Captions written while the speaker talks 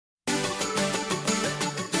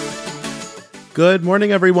Good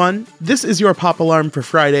morning, everyone. This is your Pop Alarm for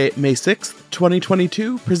Friday, May 6th,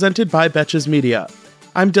 2022, presented by Betches Media.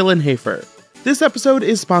 I'm Dylan Hafer. This episode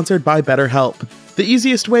is sponsored by BetterHelp, the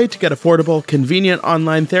easiest way to get affordable, convenient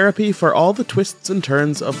online therapy for all the twists and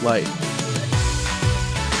turns of life.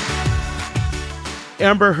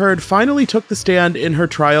 Amber Heard finally took the stand in her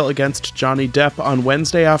trial against Johnny Depp on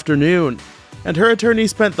Wednesday afternoon, and her attorney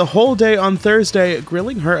spent the whole day on Thursday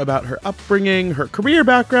grilling her about her upbringing, her career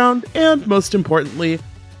background, and most importantly,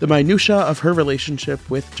 the minutiae of her relationship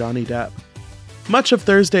with Johnny Depp. Much of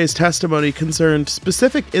Thursday's testimony concerned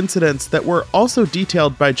specific incidents that were also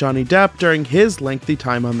detailed by Johnny Depp during his lengthy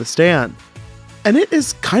time on the stand. And it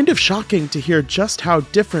is kind of shocking to hear just how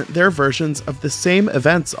different their versions of the same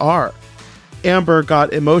events are. Amber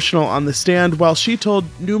got emotional on the stand while she told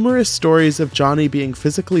numerous stories of Johnny being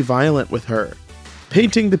physically violent with her,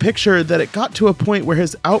 painting the picture that it got to a point where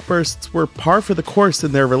his outbursts were par for the course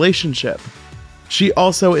in their relationship. She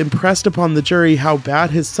also impressed upon the jury how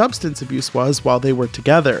bad his substance abuse was while they were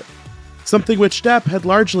together, something which Depp had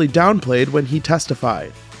largely downplayed when he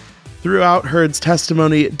testified. Throughout Heard's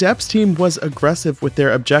testimony, Depp's team was aggressive with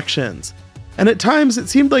their objections, and at times it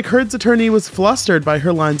seemed like Heard's attorney was flustered by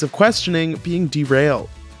her lines of questioning being derailed.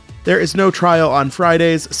 There is no trial on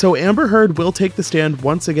Fridays, so Amber Heard will take the stand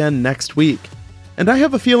once again next week, and I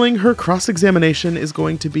have a feeling her cross-examination is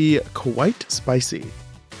going to be quite spicy.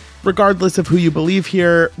 Regardless of who you believe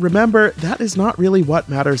here, remember that is not really what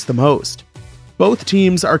matters the most. Both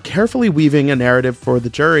teams are carefully weaving a narrative for the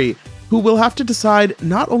jury, who will have to decide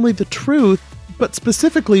not only the truth, but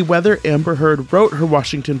specifically whether Amber Heard wrote her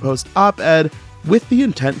Washington Post op-ed with the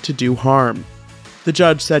intent to do harm. The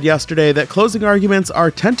judge said yesterday that closing arguments are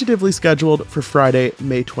tentatively scheduled for Friday,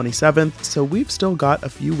 May 27th, so we've still got a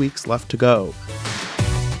few weeks left to go.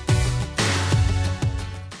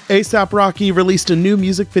 A$AP Rocky released a new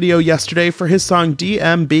music video yesterday for his song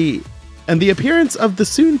DMB, and the appearance of the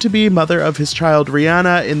soon-to-be mother of his child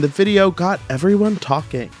Rihanna in the video got everyone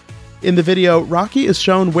talking. In the video, Rocky is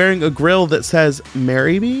shown wearing a grill that says,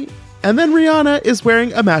 "Marry me?" And then Rihanna is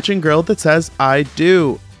wearing a matching grill that says, "I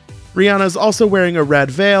do." Rihanna's also wearing a red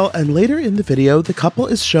veil, and later in the video, the couple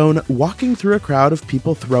is shown walking through a crowd of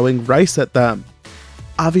people throwing rice at them.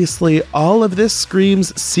 Obviously, all of this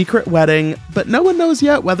screams secret wedding, but no one knows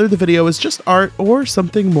yet whether the video is just art or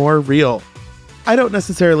something more real. I don't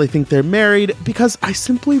necessarily think they're married, because I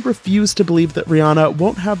simply refuse to believe that Rihanna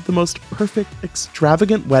won't have the most perfect,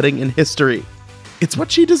 extravagant wedding in history. It's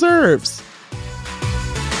what she deserves.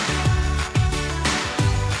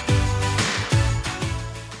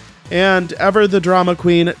 And ever the drama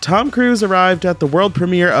queen, Tom Cruise arrived at the world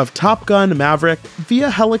premiere of Top Gun: Maverick via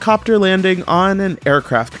helicopter landing on an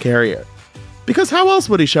aircraft carrier. Because how else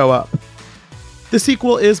would he show up? The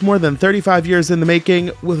sequel is more than 35 years in the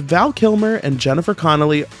making, with Val Kilmer and Jennifer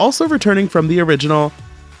Connelly also returning from the original.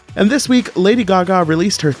 And this week, Lady Gaga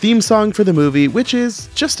released her theme song for the movie, which is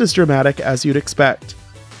just as dramatic as you'd expect.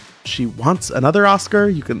 She wants another Oscar,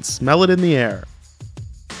 you can smell it in the air.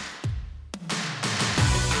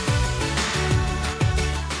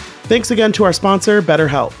 Thanks again to our sponsor,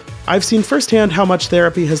 BetterHelp. I've seen firsthand how much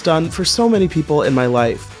therapy has done for so many people in my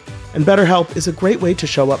life. And BetterHelp is a great way to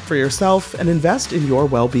show up for yourself and invest in your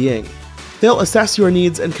well-being. They'll assess your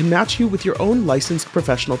needs and can match you with your own licensed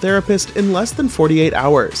professional therapist in less than 48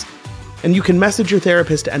 hours. And you can message your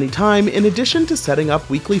therapist anytime, in addition to setting up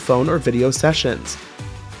weekly phone or video sessions.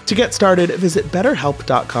 To get started, visit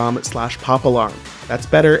betterhelp.com/popalarm. That's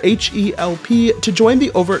better, HELP, to join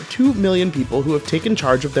the over 2 million people who have taken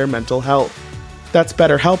charge of their mental health. That's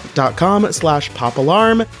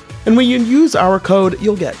betterhelp.com/popalarm. And when you use our code,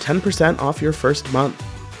 you'll get 10% off your first month.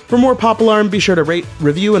 For more Pop Alarm, be sure to rate,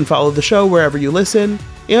 review, and follow the show wherever you listen.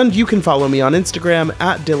 And you can follow me on Instagram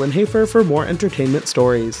 @Dylan Hafer for more entertainment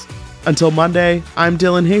stories. Until Monday, I'm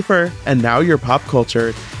Dylan Hafer, and now you're pop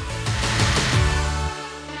cultured.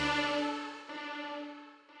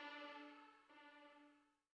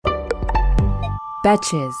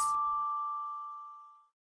 Betches.